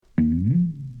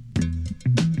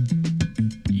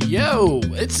Yo,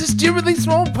 it's the Stupidly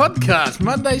Small Podcast,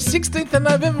 Monday, 16th of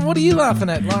November. What are you laughing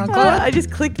at, Lauren Clark? I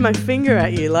just clicked my finger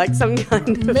at you like some kind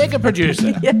of... Mega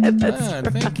producer. Yeah, that's right.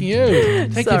 Thank you.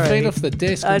 Take your Sorry. feet off the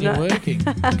desk when you're working.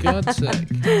 For God's sake.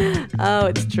 Oh,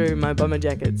 it's true. My bomber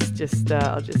jacket's just...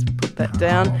 I'll just put that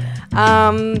down.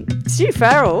 Stu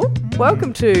Farrell,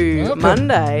 welcome to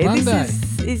Monday.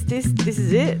 This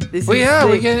is it.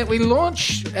 We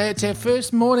launch. It's our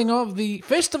first morning of the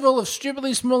Festival of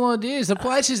Stupidly Small Ideas. The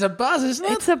place is a buzz, isn't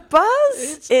it? It's a buzz.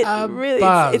 It's a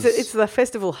buzz. It's the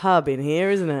festival hub in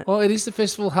here, isn't it? Well, it is the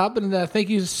festival hub, and thank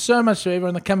you so much to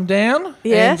everyone that come down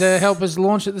Yes. and help us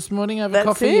launch it this morning over That's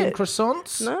coffee and it.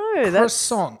 croissants. No, that's...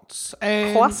 Croissants.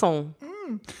 And Croissant.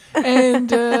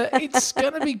 and it's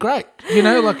going to be great. You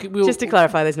know, like Just to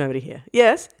clarify, there's nobody here.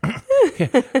 Yes?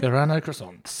 there are no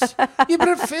croissants. Yeah, but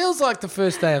it feels like the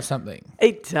first day of something.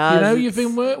 It does. You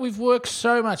know, we've worked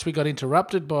so much. We got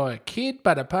interrupted by a kid,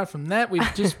 but apart from that, we've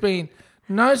just been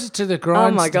noses to the Oh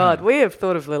grindstone. my God, we have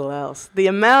thought of little else. The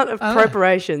amount of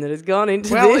preparation that has gone into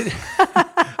this.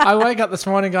 I wake up this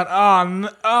morning going,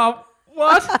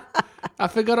 what? I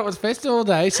forgot it was festival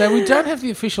day, so we don't have the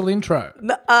official intro.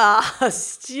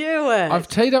 Stuart. I've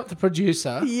teed up the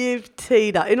producer. You've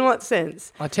teed up. In what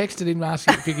sense? I texted him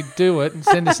asking if he could do it and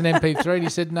send us an MP3, and he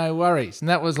said no worries. And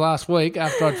that was last week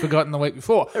after I'd forgotten the week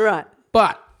before. Right.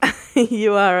 But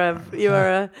you are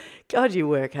a God, you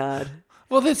work hard.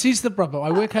 well, this is the problem.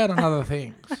 I work hard on other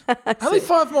things. Only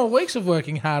 5 more weeks of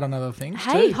working hard on other things.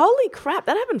 Hey, too. holy crap,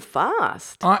 that happened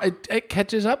fast. It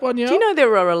catches up on you. Do you know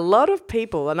there are a lot of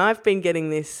people, and I've been getting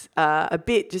this a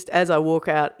bit just as I walk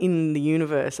out in the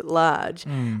universe at large,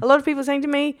 a lot of people saying to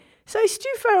me, so Stu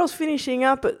Farrell's finishing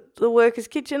up at the Workers'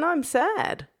 Kitchen, I'm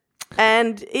sad.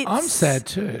 And I'm sad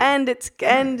too. And I've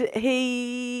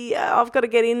got to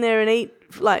get in there and eat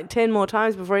like 10 more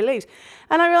times before he leaves.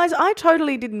 And I realised I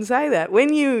totally didn't say that.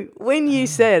 When you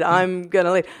said I'm going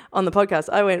to leave on the podcast,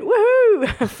 I went,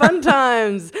 woohoo, fun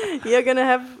times. You're going to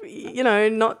have,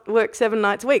 not work 7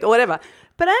 nights a week or whatever.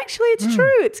 But actually it's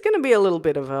true. It's going to be a little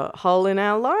bit of a hole in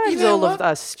our lives, of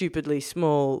us stupidly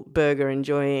small burger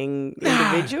enjoying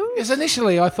individuals. Because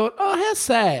initially I thought, how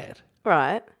sad.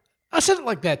 Right. I said it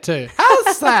like that too. How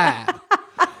sad.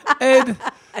 And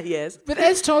Yes. but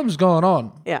as time's gone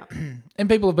on, Yeah. and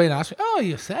people have been asking,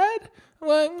 you're sad? I'm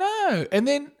like, no. And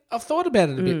then I've thought about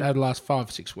it a bit over the last 5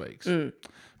 or 6 weeks.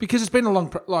 Because it's been a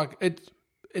long,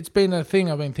 it's been a thing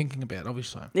I've been thinking about,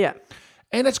 obviously. Yeah.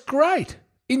 And it's great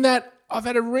in that I've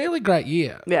had a really great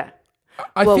year. Yeah.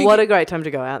 I Well, think what a great time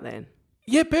to go out then.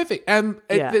 Yeah, perfect. Yeah.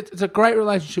 It's a great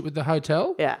relationship with the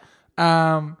hotel. Yeah.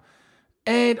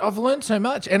 And I've learned so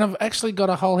much, and I've actually got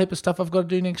a whole heap of stuff I've got to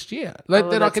do next year that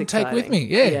I that's can take with exciting.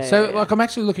 me. Yeah. So Yeah. I'm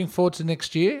actually looking forward to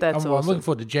next year. That's I'm awesome. looking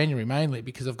forward to January mainly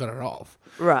because I've got it off.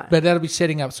 Right. But that'll be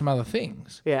setting up some other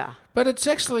things. Yeah. But it's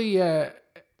actually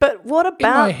But what in my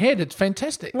about head, it's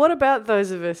fantastic. what about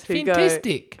those of us who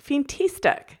Fantastic. go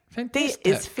fantastic? Fantastic.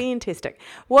 It's fantastic.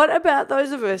 What about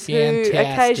those of us who Fantastic.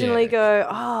 occasionally go,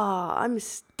 I'm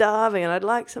starving and I'd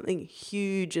like something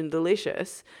huge and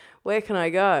delicious. Where can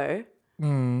I go?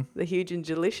 The Huge and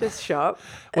Delicious shop.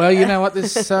 Well, you know what?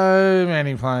 There's so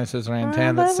many places around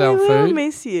town that sell we will food.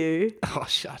 miss you. Oh,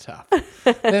 shut up.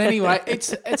 But anyway,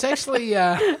 it's actually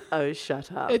Oh,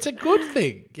 shut up. it's a good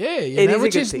thing. Yeah, It is a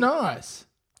which good is thing. nice.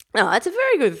 No, it's a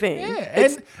very good thing. Yeah,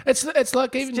 and it's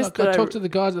like even just like I that talk to the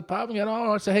guys at the pub and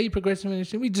go, so how you progressing?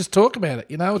 We just talk about it.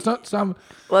 It's not some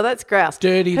Well, that's grouse.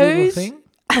 dirty little thing.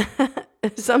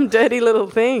 Some dirty little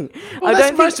thing. Well,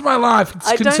 that's most of my life.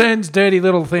 I It don't- concerns dirty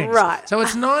little things. Right. So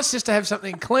it's nice just to have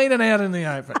something clean and out in the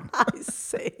open. I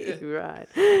see. Right.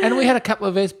 And we had a couple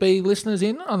of SB listeners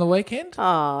in on the weekend. Oh,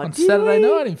 on did Saturday we?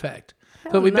 night, in fact.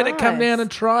 But we better come nice. down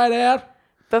and try it out.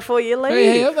 Before you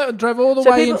leave. Yeah, that drove all the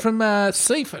So way people- in from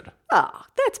Seaford. Oh,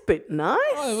 that's a bit nice.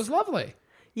 Oh, it was lovely.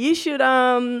 You should,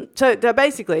 so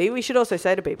basically, we should also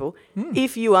say to people,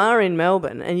 if you are in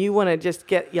Melbourne and you want to just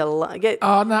get Oh, no,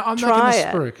 I'm not try going to it.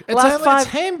 spruik. It's Last only five-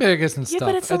 it's hamburgers and Yeah, stuff.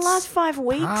 but it's the last 5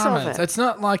 weeks parmas. of it. It's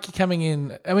not like you're coming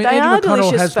in. I mean, They are Andrew McConnell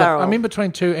delicious, has got. Farrell. I'm in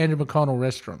between 2 Andrew McConnell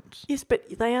restaurants. Yes, but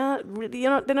they are really,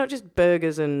 they're not just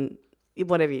burgers and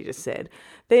whatever you just said.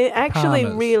 They're actually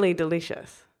Parmas. really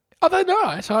delicious. Oh, they're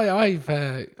nice.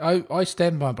 I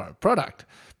stand by my product,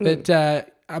 but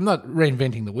I'm not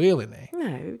reinventing the wheel in there.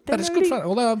 No, But it's good fun.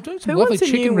 Although I'm doing some Who lovely wants a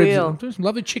chicken new ribs. wheel? I'm doing some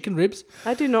lovely chicken ribs,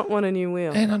 I do not want a new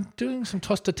wheel. and I'm doing some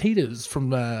tostatitas from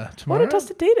tomorrow. What are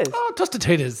tostatitas? Oh,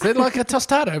 tostatitas. They're like a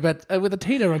tostado, but with a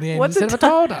tita on the end What's instead of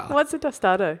a toda. What's a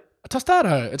tostado? A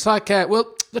tostado. It's like,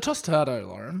 the tostado,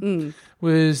 Lauren,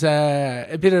 was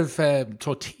a bit of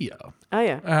tortilla, Oh,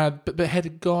 yeah. but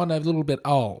had gone a little bit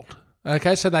old.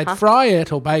 Okay, so they'd fry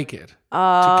it or bake it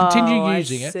to continue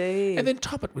using it, see. and then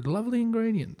top it with lovely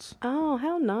ingredients. Oh,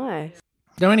 how nice.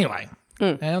 So anyway,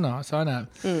 how nice, I know.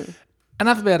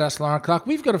 Enough about us, Lauren Clark.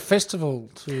 We've got a festival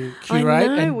to curate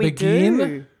and begin.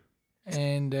 Do.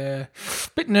 And a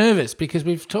bit nervous because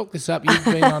we've talked this up. You've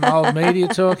been on old media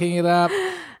talking it up.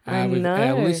 Our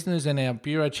listeners and our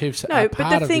bureau chiefs are part of this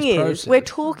process. But the thing is, we're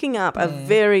talking up a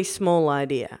very small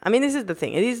idea. I mean, this is the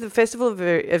thing. It is the festival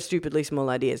of stupidly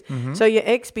small ideas. So your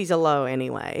XBs are low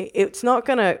anyway. It's not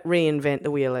going to reinvent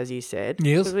the wheel, as you said.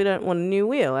 Yes. Because we don't want a new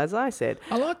wheel, as I said.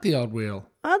 I like the old wheel.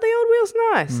 Oh, the old wheel's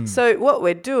nice. So what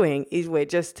we're doing is we're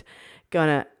just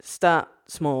going to start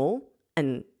small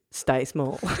and stay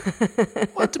small.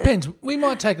 Well, it depends. We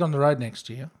might take it on the road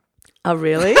next year. Oh,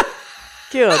 really?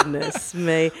 Goodness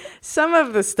me. Some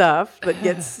of the stuff that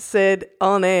gets said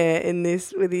on air in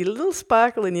this with your little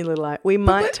sparkle in your little eye, we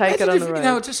might take it on the road. You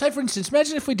know, to say, for instance,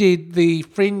 imagine if we did the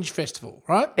Fringe Festival,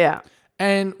 right? Yeah.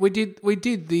 And we did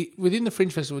within the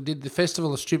Fringe Festival, we did the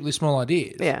Festival of Stupidly Small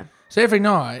Ideas. Yeah. So every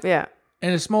night, Yeah.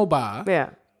 in a small bar,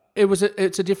 Yeah.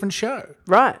 it's a different show.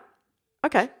 Right.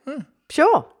 Okay.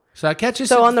 Sure. So catch us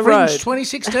So at on the Fringe road.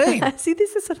 2016. See,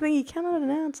 this is something you cannot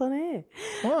announce on air.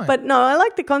 Why? But no, I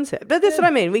like the concept. But that's what I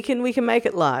mean. We can make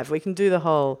it live. We can do the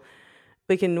whole.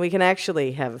 We can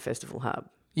actually have a festival hub.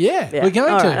 Yeah, Yeah. we're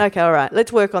going All to. right, okay, all right.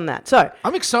 Let's work on that. So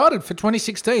I'm excited for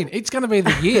 2016. It's going to be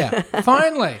the year.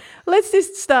 Finally. let's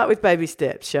just start with baby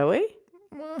steps, shall we?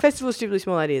 Festival of Stupidly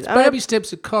Small Ideas. Baby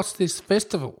steps that cost this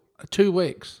festival 2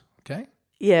 weeks. Okay.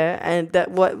 Yeah, and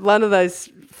one of those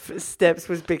steps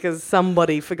was because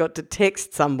somebody forgot to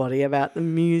text somebody about the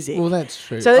music. Well, that's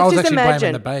true. So let's I was just actually imagine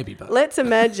blaming the baby. But Let's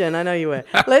imagine. I know you were.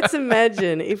 Let's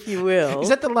imagine, if you will. is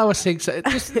that the lowest thing? So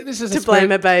this is To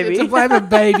blame a baby. To blame a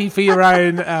baby for your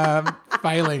own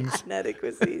failings.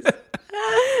 Inadequacies.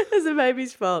 It's a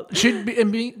baby's fault. Should be,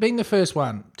 and being the first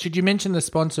one, should you mention the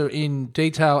sponsor in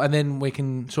detail, and then we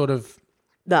can sort of.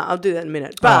 No, I'll do that in a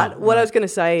minute. But what I was going to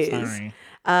say is, Sorry.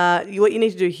 what you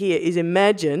need to do here is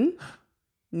imagine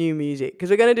new music, because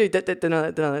we're going to do or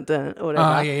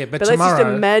whatever. Oh, yeah. But let's tomorrow,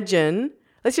 just imagine.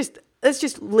 Let's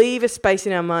just leave a space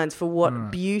in our minds for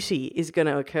what beauty is going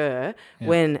to occur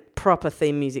when proper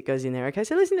theme music goes in there. Okay,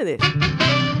 so listen to this.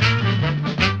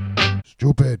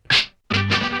 Stupid.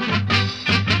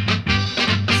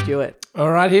 Stuart.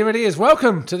 All right, here it is.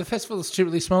 Welcome to the Festival of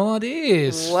Stupidly Small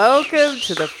Ideas. Welcome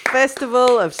to the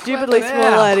Festival of Stupidly Clap it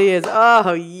Small out. Ideas.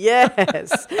 Oh,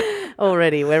 yes.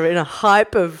 Already, we're in a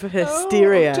hype of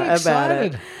hysteria I'm too about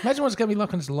excited. it. Imagine what's going to be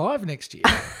like when it's live next year.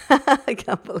 I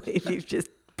can't believe you've just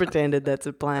pretended that's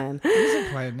a plan. It's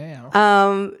a plan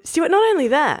now. Stuart, not only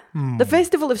that, the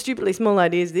Festival of Stupidly Small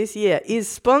Ideas this year is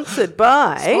sponsored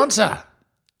by Sponsor.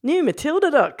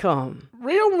 newmatilda.com.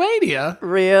 Real media.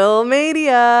 Real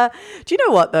media. Do you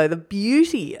know what, though? The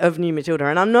beauty of New Matilda,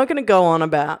 and I'm not going to go on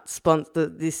about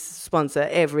this sponsor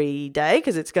every day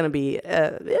because it's going to be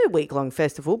a week-long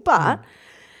festival, but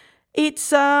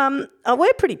it's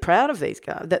we're pretty proud of these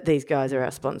guys, that these guys are our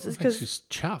sponsors, It's because just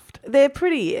chuffed. they're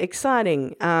pretty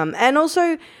exciting. And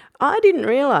also, I didn't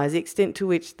realise the extent to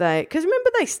which because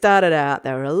remember they started out,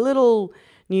 they were a little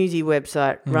newsy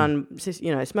website run,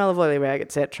 smell of oily rag,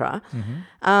 etc.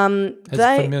 Has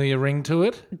a familiar ring to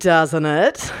it. Doesn't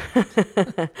it?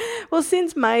 Well,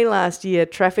 since May last year,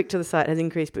 traffic to the site has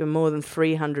increased by more than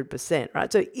 300%,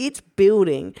 right? So it's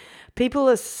building. People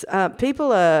are,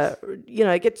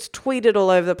 it gets tweeted all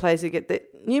over the place. You get the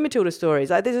New Matilda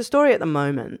stories. Like, there's a story at the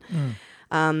moment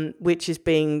which is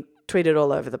being tweeted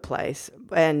all over the place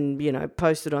and,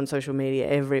 posted on social media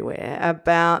everywhere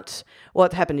about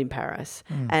what happened in Paris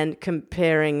and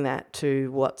comparing that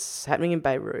to what's happening in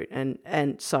Beirut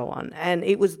and so on. And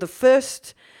it was the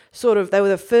first that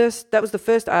was the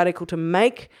first article to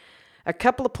make a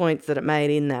couple of points that it made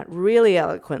in that really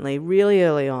eloquently, really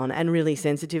early on, and really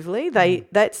sensitively.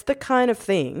 That's the kind of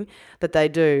thing that they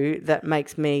do that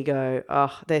makes me go,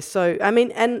 oh, they're so... I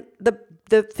mean, and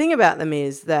the thing about them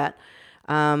is that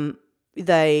they've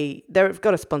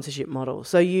got a sponsorship model,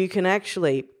 so you can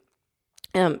actually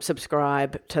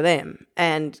subscribe to them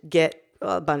and get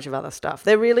a bunch of other stuff.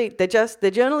 Their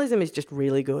journalism is just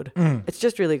really good. It's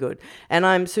just really good, and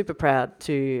I'm super proud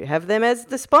to have them as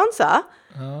the sponsor.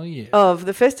 Oh yeah. Of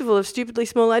the Festival of Stupidly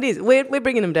Small Ideas. We're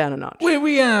bringing them down a notch.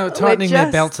 We are tightening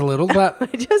their belts a little, but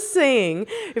We're just seeing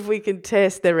if we can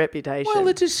test their reputation. well,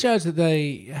 it just shows that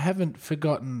they haven't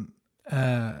forgotten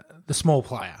the small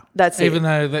player. That's it. Even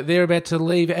though that they're about to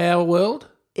leave our world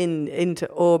into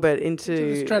orbit, into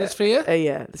the stratosphere.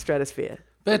 the stratosphere.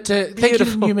 But thank you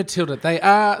to New Matilda. They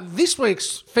are this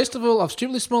week's Festival of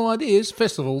Stupidly Small Ideas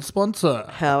festival sponsor.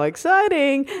 How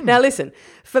exciting. Now, listen,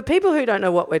 for people who don't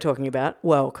know what we're talking about,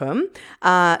 welcome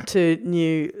to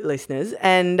new listeners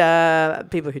and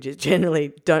people who just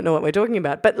generally don't know what we're talking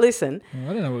about. But listen,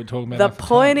 I don't know what we're talking about. The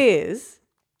point is,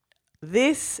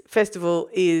 this festival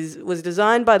was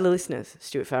designed by the listeners,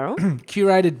 Stuart Farrell.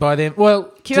 Curated by them. Well,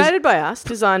 curated by us,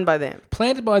 designed by them.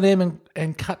 Planted by them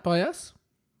and cut by us,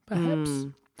 perhaps.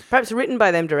 Perhaps written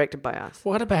by them, directed by us.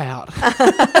 What about?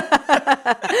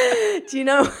 Do you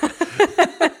know?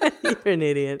 You're an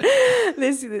idiot.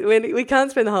 We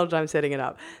can't spend the whole time setting it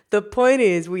up. The point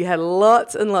is, we had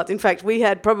lots and lots. In fact, we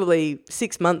had probably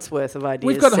 6 months worth of ideas.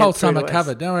 We've got the whole summer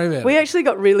covered. Don't worry about it. We actually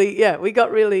got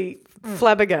really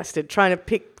flabbergasted trying to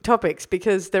pick topics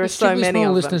because there are so many of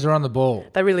them. Listeners are on the ball.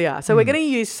 They really are. So we're going to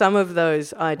use some of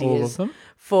those ideas. All of them?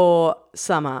 For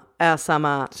our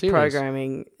summer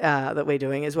programming that we're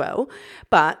doing as well.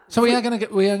 But so we are going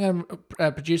to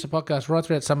produce a podcast right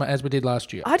throughout summer as we did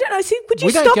last year. I don't know. See, would you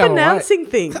stop announcing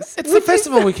things? It's the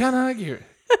festival. We can't argue.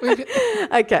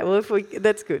 Okay, well,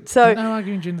 that's good. So no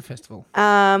arguing during the festival.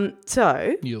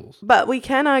 But we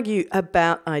can argue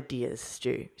about ideas,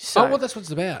 Stu. So, well, that's what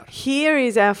it's about. Here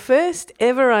is our first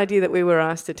ever idea that we were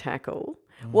asked to tackle.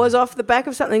 Was off the back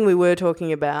of something we were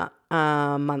talking about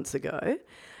months ago.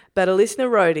 But a listener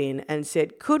wrote in and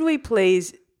said, could we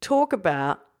please talk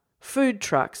about food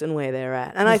trucks and where they're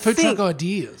at? And food truck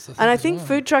ideas. I think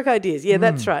food truck ideas. Yeah,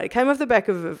 that's right. It came off the back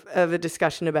of a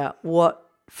discussion about what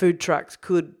food trucks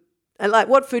could, and like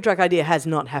what food truck idea has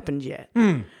not happened yet.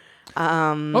 I've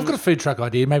got a food truck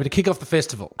idea maybe to kick off the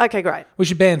festival. Okay, great. We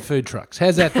should ban food trucks.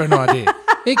 How's that for an idea?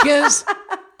 Because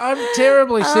I'm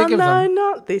terribly sick of them. No,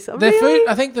 not this. Really?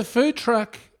 I think the food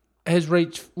truck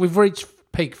we've reached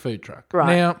peak food truck.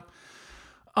 Right. Now,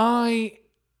 I,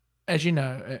 as you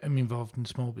know, am involved in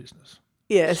small business.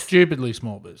 Yes. Stupidly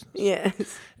small business.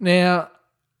 Yes. Now,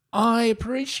 I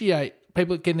appreciate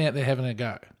people getting out there having a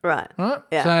go. Right.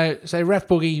 Yeah. So Raph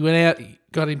Boogie went out, he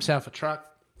got himself a truck,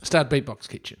 started Beatbox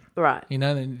Kitchen. Right. You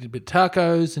know, then he did a bit of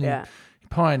tacos and he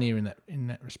pioneer in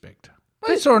that respect.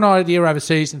 I saw an idea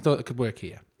overseas and thought it could work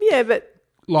here. Yeah, but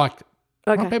liked it.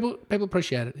 Okay. Well, people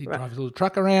appreciate it. He drives a little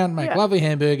truck around, make lovely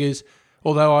hamburgers.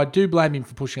 Although I do blame him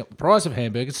for pushing up the price of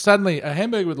hamburgers. Suddenly, a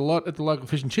hamburger with a lot at the local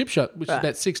fish and chip shop, which is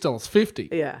about $6.50.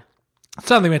 Yeah.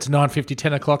 Suddenly went to $9.50,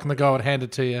 10 o'clock, and the guy would hand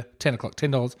it to you,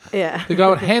 $10. Yeah. The guy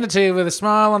would hand it to you with a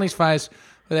smile on his face,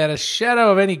 without a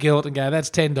shadow of any guilt, and go,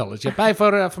 that's $10. You pay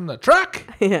for it from the truck?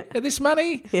 Yeah. This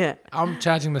money? Yeah. I'm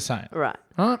charging the same. Right.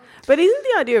 Right? But isn't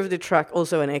the idea of the truck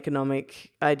also an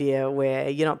economic idea where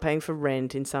you're not paying for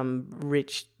rent in some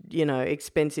rich,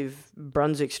 expensive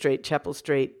Brunswick Street, Chapel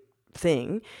Street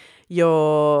thing?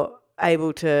 You're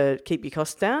able to keep your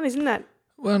costs down? Isn't that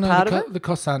part of it? The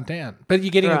costs aren't down. But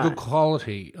you're getting a good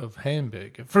quality of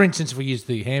hamburger. For instance, if we use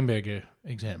the hamburger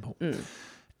example.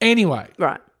 Anyway.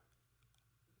 Right.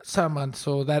 Someone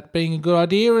saw that being a good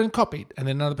idea and copied. And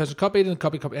then another person copied and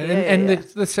copied.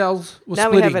 The cells were now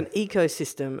splitting. We have an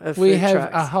ecosystem of food trucks. We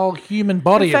have a whole human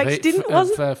body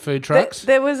of food trucks.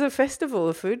 There was a festival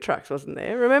of food trucks, wasn't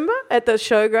there? Remember? At the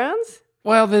showgrounds?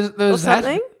 Well, there was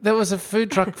that. There was a food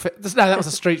truck. No, that was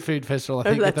a street food festival, I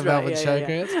think, at the Melbourne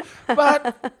Showgrounds.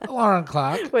 But Lauren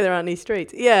Clark. Where there aren't any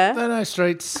streets. Yeah. There are no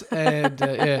streets. And,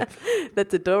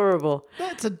 That's adorable.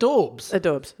 That's adorbs.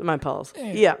 Adorbs. My pals.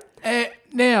 Yeah.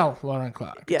 Now, Lauren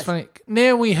Clark. Yes. It's funny.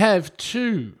 Now we have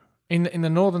two in the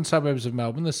northern suburbs of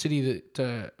Melbourne, the city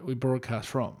that we broadcast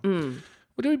from.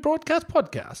 Do we broadcast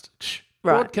podcast?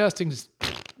 Right. Broadcasting's...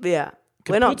 Yeah.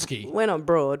 Kaputski. We're not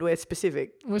broad. We're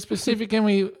specific. We're specific, and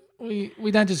we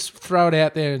don't just throw it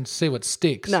out there and see what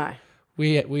sticks. No,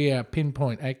 we are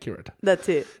pinpoint accurate. That's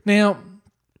it. Now,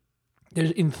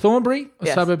 there's in Thornbury, a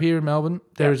suburb here in Melbourne,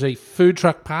 there is a food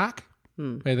truck park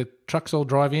where the trucks all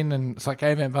drive in, and it's like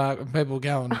Caravan Park, and people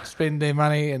go and spend their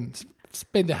money and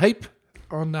spend a heap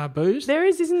on booze. There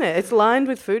is, isn't there? It's lined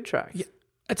with food trucks. Yeah,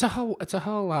 it's a whole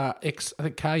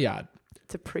car yard.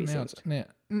 It's a precinct.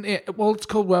 Well, it's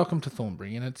called Welcome to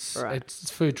Thornbury, and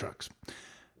it's food trucks.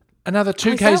 Another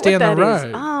 2Ks down the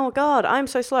road. Oh, God, I'm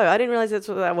so slow. I didn't realise that's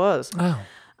what that was.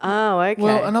 Oh, okay.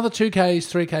 Well, another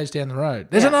 2Ks, 3Ks down the road.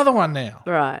 There's another one now.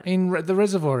 Right. In the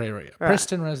reservoir area,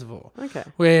 Preston Reservoir. Okay.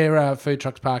 Where food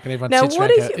trucks park and everyone sits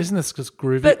around and goes, isn't this just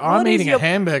groovy? I'm eating a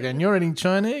hamburger and you're eating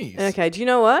Chinese. Okay, do you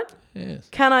know what? Yes.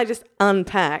 Can I just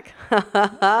unpack?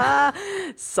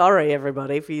 Sorry,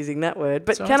 everybody, for using that word.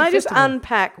 But can I just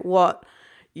unpack what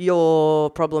your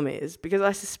problem is? Because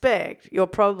I suspect your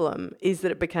problem is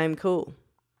that it became cool.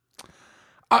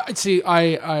 I see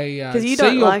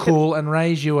you're cool and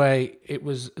raise you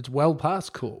it's well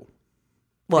past cool.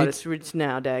 What, it's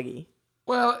now daggy.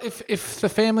 Well, if the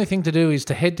family thing to do is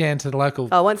to head down to the local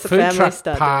once the food family truck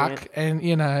start park doing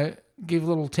it. and, give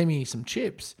little Timmy some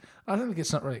chips, I don't think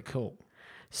it's not really cool.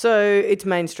 So it's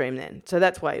mainstream then. So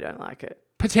that's why you don't like it.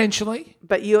 Potentially.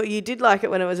 But you did like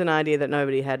it when it was an idea that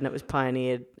nobody had and it was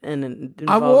pioneered and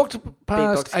I walked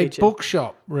past Beatbox a Kitchen.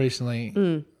 bookshop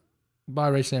recently. By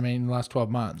recently, I mean in the last 12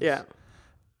 months. Yeah.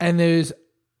 And there's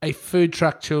a food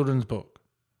truck children's book.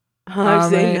 I've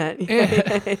seen that.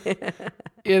 Yeah.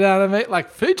 You know what I mean? Like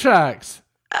food trucks.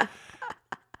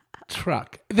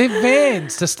 Truck. They're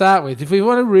vans to start with. If we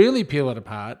want to really peel it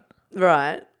apart,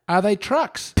 Right. are they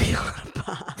trucks? Peel it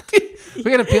apart. We're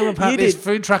going to peel apart You this did-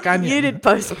 food truck onion. You did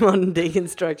postmodern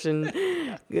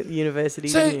deconstruction at university,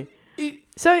 didn't you?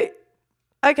 So,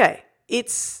 okay,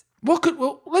 it's...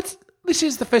 This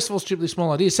is the festival's stupidly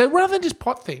small idea. So rather than just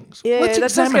pot things, Yeah, let's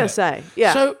that's what I was examine going it. to say.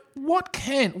 Yeah. So what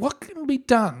can be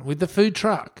done with the food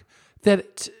truck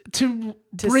that to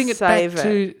bring it back save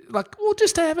to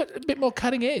just to have it a bit more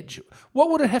cutting edge? What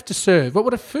would it have to serve? What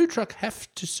would a food truck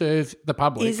have to serve the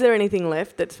public? Is there anything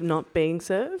left that's not being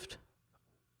served?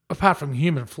 Apart from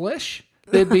human flesh,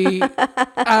 there'd be,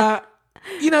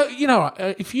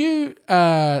 if you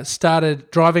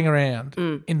started driving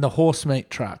around in the horse meat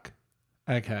truck,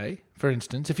 okay, for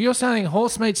instance, if you're selling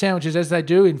horse meat sandwiches as they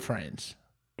do in France,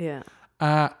 Yeah.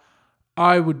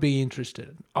 I would be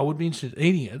interested. I would be interested in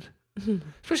eating it,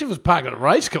 especially if it was parked at a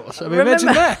racecourse. I mean, imagine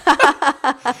that.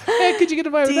 How could you get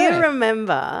away with Do that? you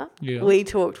remember Yeah. we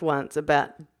talked once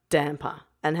about damper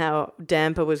and how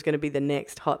damper was going to be the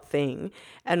next hot thing,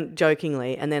 and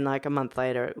jokingly, and then like a month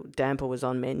later, damper was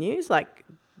on menus,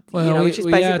 which is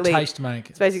we basically are taste makers.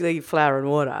 it's basically flour and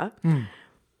water.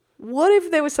 What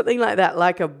if there was something like that,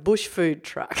 like a bush food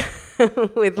truck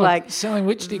with selling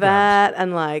witchetty grubs, that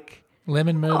and like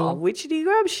lemon myrtle. witchetty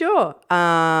grub, sure.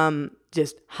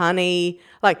 Just honey,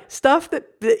 like stuff that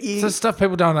you. So stuff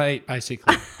people don't eat,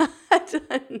 basically. I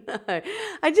don't know.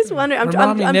 I just wonder.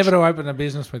 Remind me never to open a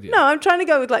business with you. No, I'm trying to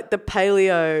go with like the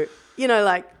paleo.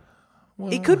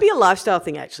 It could be a lifestyle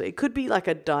thing. Actually, it could be like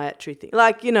a dietary thing.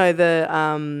 Like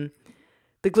the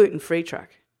gluten-free truck.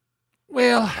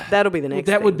 Well, That'll be the next.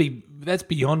 That's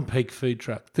beyond peak food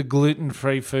truck. The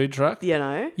gluten-free food truck. You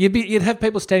know. You'd have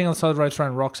people standing on the side of the road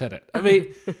throwing rocks at it. I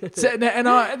mean,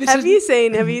 Have you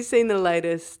seen the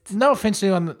latest? No offense to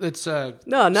anyone that's No.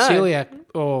 celiac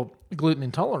or gluten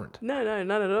intolerant. No,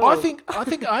 none at all. I think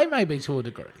I may be to a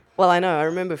degree. Well, I know. I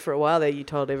remember for a while there, you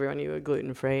told everyone you were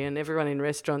gluten-free, and everyone in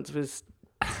restaurants was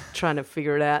trying to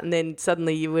figure it out. And then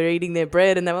suddenly you were eating their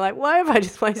bread, and they were like, "Why have I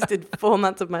just wasted 4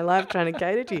 months of my life trying to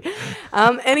cater to you?"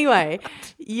 Anyway,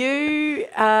 you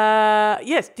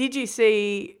yes, did you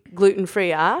see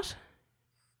gluten-free art?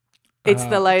 It's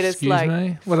the latest, Excuse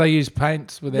me? Well, they use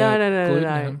paints without gluten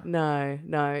in them.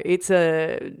 No. It's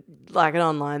an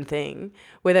online thing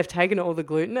where they've taken all the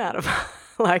gluten out of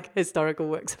like historical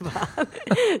works of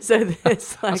art. So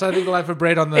there's like So I think loaf of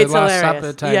bread on the it's Last hilarious.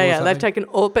 Supper table. Yeah. or They've something. taken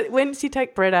all, but once you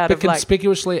take bread out But of like.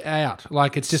 conspicuously out,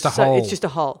 like it's just a So hole. it's just a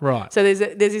hole, Right. So there's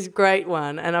this great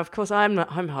one, and of course I'm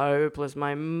hopeless.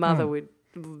 My mother would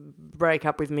break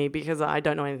up with me because I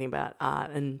don't know anything about art,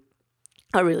 and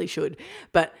I really should.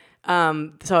 But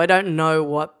so I don't know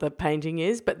what the painting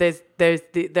is, but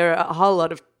there are a whole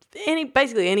lot of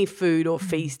basically any food or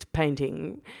feast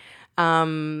painting.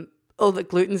 All the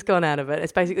gluten's gone out of it.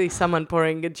 It's basically someone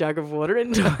pouring a jug of water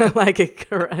into like a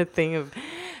thing of.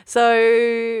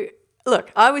 So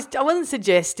look, I wasn't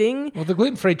suggesting. Well, the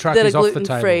gluten-free truck that is a off the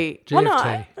gluten-free. table. Well,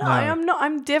 GFT. no, I'm not.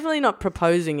 I'm definitely not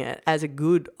proposing it as a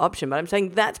good option, but I'm saying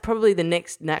that's probably the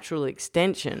next natural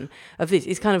extension of this.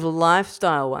 Is kind of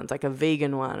lifestyle ones, like a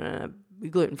vegan one and a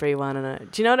gluten-free one,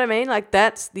 do you know what I mean? Like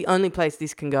that's the only place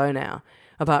this can go now,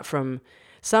 apart from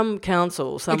some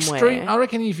council somewhere. I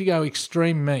reckon if you go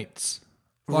extreme meats.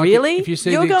 Like Really? If you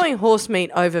see You're going horse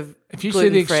meat over If you see the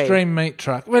gluten-free. extreme meat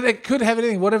truck, well, they could have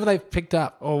anything, whatever they've picked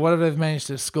up or whatever they've managed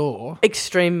to score.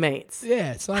 Extreme meats.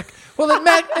 Yeah, it's like, well,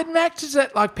 it matches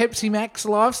that like Pepsi Max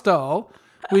lifestyle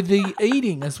with the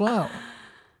eating as well.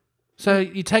 So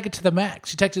you take it to the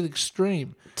max. You take it to the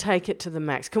extreme. Take it to the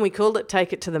max. Can we call it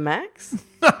take it to the max?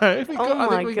 No, I think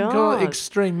my we can call it God.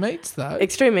 extreme meats, though.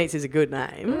 Extreme meats is a good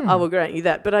name. I will grant you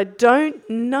that. But I don't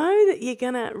know that you're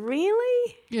going to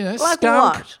really... Yeah, Like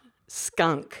skunk. what?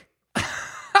 Skunk.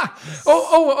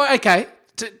 Okay.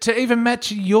 To even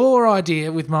match your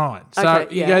idea with mine. So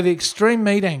Okay, you yeah. go the extreme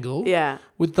meat angle Yeah.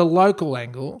 with the local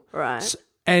angle. Right.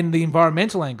 And the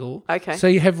environmental angle. Okay. So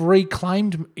you have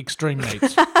reclaimed extreme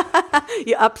meats.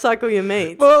 You upcycle your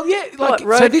meats. Well, yeah. Like,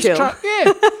 What, so this roadkill? truck,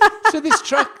 yeah. So this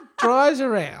truck drives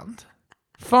around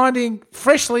finding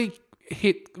freshly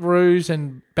hit roos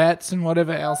and bats and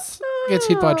whatever else gets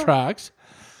hit by trucks,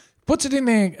 puts it in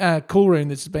their cool room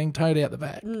that's being towed out the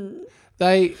back.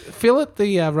 They fillet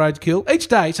the roadkill each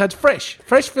day, so it's fresh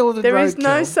filleted roadkill. There is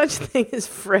no such thing as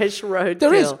fresh roadkill.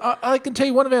 There is. I can tell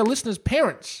you, one of our listeners'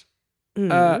 parents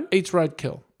eats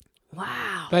roadkill.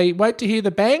 Wow. They wait to hear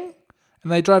the bang,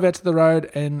 and they drive out to the road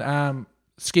and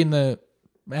skin the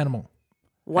animal.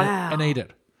 Wow. And eat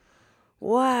it.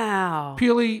 Wow.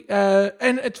 Purely,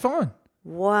 and it's fine.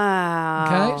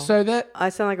 Wow. Okay, so that... I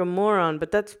sound like a moron,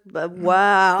 but that's...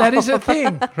 wow. That is a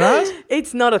thing, right?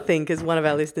 It's not a thing because one of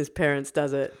our listeners' parents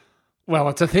does it. Well,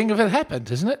 it's a thing if it happens,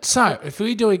 isn't it? So, if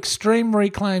we do extreme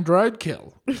reclaimed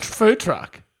roadkill, food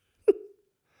truck,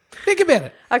 think about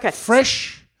it. Okay.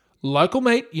 Fresh, local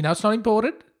meat, you know it's not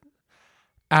imported.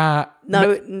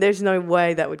 No, there's no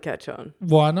way that would catch on.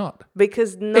 Why not?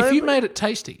 Because if you made it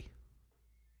tasty.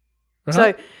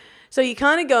 Right? So you're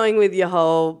kind of going with your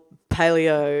whole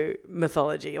paleo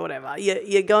mythology or whatever.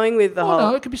 You're going with the whole...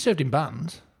 No, it could be served in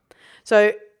buns.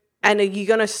 So, and are you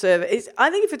going to serve it? I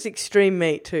think if it's extreme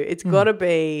meat too, it's got to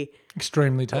be...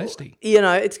 Extremely tasty. You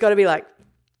know, it's got to be like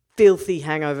filthy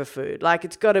hangover food. Like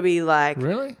it's got to be like...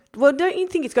 Really? Well, don't you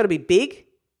think it's got to be big?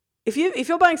 If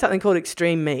you're buying something called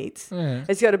extreme meats,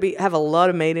 it's got to have a lot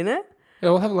of meat in it. Yeah,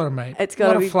 we'll have a lot of meat. It's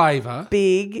got to be be flavour.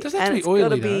 Big. It doesn't have to be it's oily, got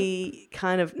to be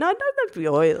kind of... No, it doesn't have to be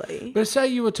oily. But say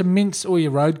you were to mince all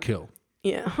your roadkill.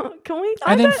 Yeah. Can we...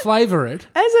 And then flavour it.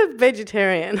 As a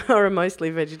vegetarian, or a mostly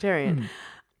vegetarian,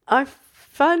 I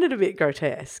find it a bit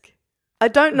grotesque. I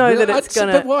don't know that it's going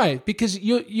to... But why? Because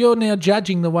you're now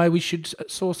judging the way we should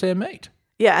source our meat.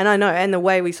 Yeah, and I know. And the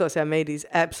way we source our meat is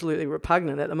absolutely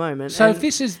repugnant at the moment. So if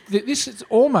this is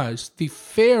almost the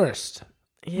fairest,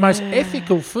 most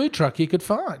ethical food truck you could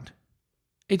find.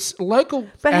 It's local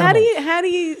But animals. how do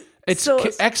you It's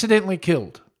source... accidentally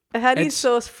killed. How do you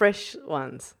source fresh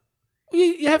ones?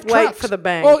 You have Wait trucks. for the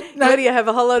bang. Or, no, Where do you have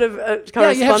a whole lot of correspondence?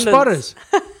 Yeah, you have spotters.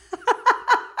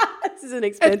 This is an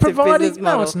expensive It's providing, business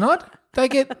model. no, it's not. They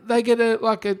get a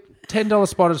 $10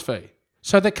 spotters fee.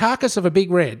 So the carcass of a big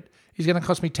red is going to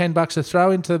cost me $10 to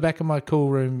throw into the back of my cool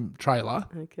room trailer.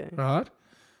 Okay. Right.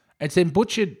 It's then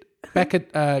butchered back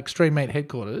at Extreme Meat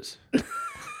headquarters.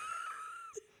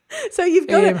 So you've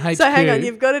got EMHQ. So hang on,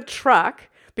 you've got a truck,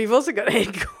 but you've also got a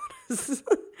headquarters.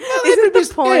 Isn't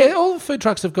the point? Yeah, all the food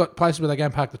trucks have got places where they go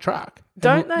and park the truck.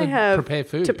 Don't they have prepare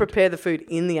food? to prepare the food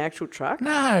in the actual truck?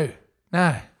 No.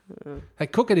 They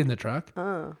cook it in the truck.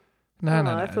 Oh.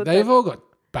 No. They've all got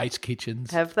base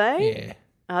kitchens. Have they? Yeah.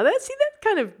 Oh, that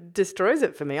kind of destroys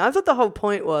it for me. I thought the whole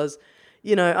point was,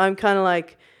 I'm kind of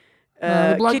like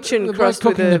kitchen the bloke crossed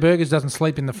cooking with the burgers doesn't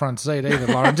sleep in the front seat either,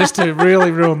 Lauren, just to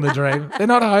really ruin the dream. They're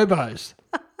not hobos.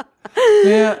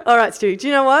 Yeah. All right, Stu, do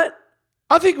you know what?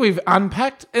 I think we've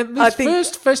unpacked this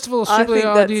first Festival of Stupid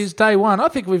Ideas Day 1. I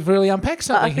think we've really unpacked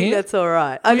something here. I think that's all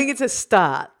right. I think it's a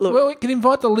start. Look, well, we can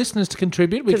invite the listeners to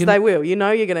contribute. Because they will. You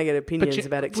know you're going to get opinions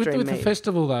about extreme with meat. the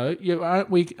festival, though,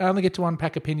 we only get to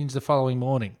unpack opinions the following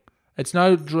morning. It's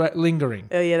no lingering.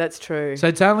 Oh, yeah, that's true. So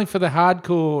it's only for the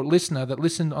hardcore listener that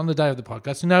listened on the day of the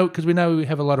podcast. Because we know we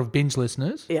have a lot of binge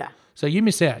listeners. Yeah. So you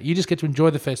miss out. You just get to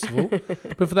enjoy the festival.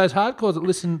 But for those hardcores that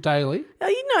listen daily...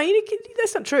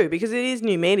 that's not true because it is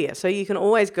new media. So you can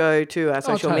always go to our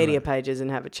social media pages and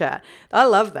have a chat. I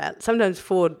love that. Sometimes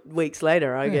 4 weeks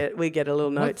later, we get a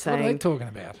little note saying... What are they talking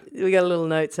about? We get a little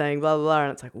note saying blah, blah, blah.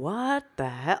 And it's like, what the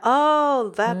hell?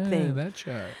 Oh, that thing. That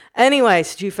show. Anyway,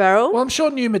 Stu Farrell. Well, I'm sure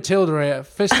New Matilda, our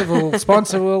festival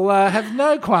sponsor, will have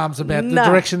no qualms about the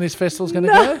direction this festival's going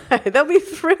to go. They'll be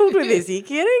thrilled with this. Are you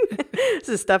kidding? This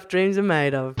is stuff dreams are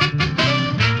made of.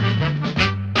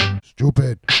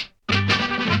 Stupid.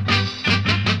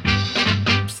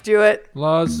 Stuart.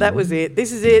 Loz. That was it.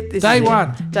 This is it. Day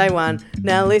one. Day one.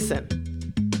 Now listen.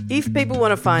 If people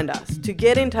want to find us to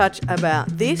get in touch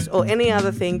about this or any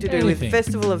other thing to do with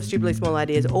Festival of Stupidly Small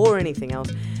Ideas or anything else,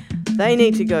 they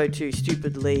need to go to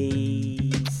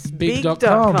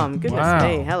stupidlybig.com. Goodness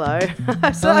me, hello.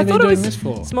 So I thought it was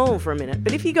small for a minute,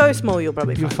 but if you go small, you'll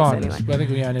probably find us anyway. I think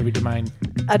we own every domain.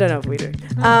 I don't know if we do.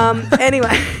 Anyway,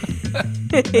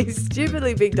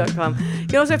 stupidlybig.com. You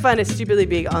can also find us Stupidly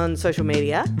Big on social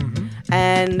media.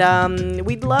 And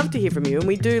we'd love to hear from you, and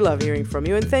we do love hearing from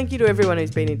you. And thank you to everyone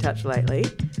who's been in touch lately.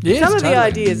 Yes, some of the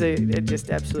ideas are just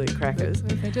absolute crackers.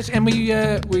 And we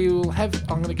will have.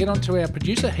 I'm going to get on to our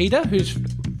producer Heater, who's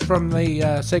from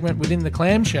the segment Within the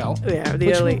Clamshell. Yeah,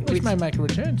 which may make a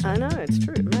return. I know, it's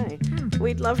true, it may.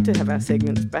 We'd love to have our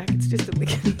segments back. It's just that we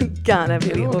can't have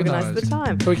really organised the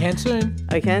time. But we can soon.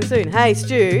 Hey,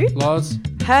 Stu. Loz.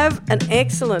 Have an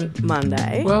excellent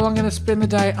Monday. Well, I'm going to spend the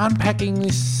day unpacking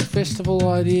this festival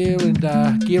idea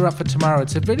and gear up for tomorrow.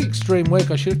 It's a very extreme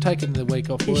week. I should have taken the week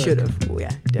off work. You should have. Oh,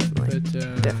 yeah, definitely.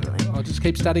 But, definitely. I'll just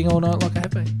keep studying all night like I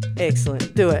have been.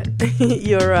 Excellent. Do it.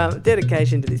 Your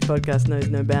dedication to this podcast knows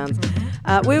no bounds.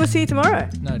 We will see you tomorrow.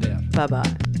 No doubt.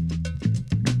 Bye-bye.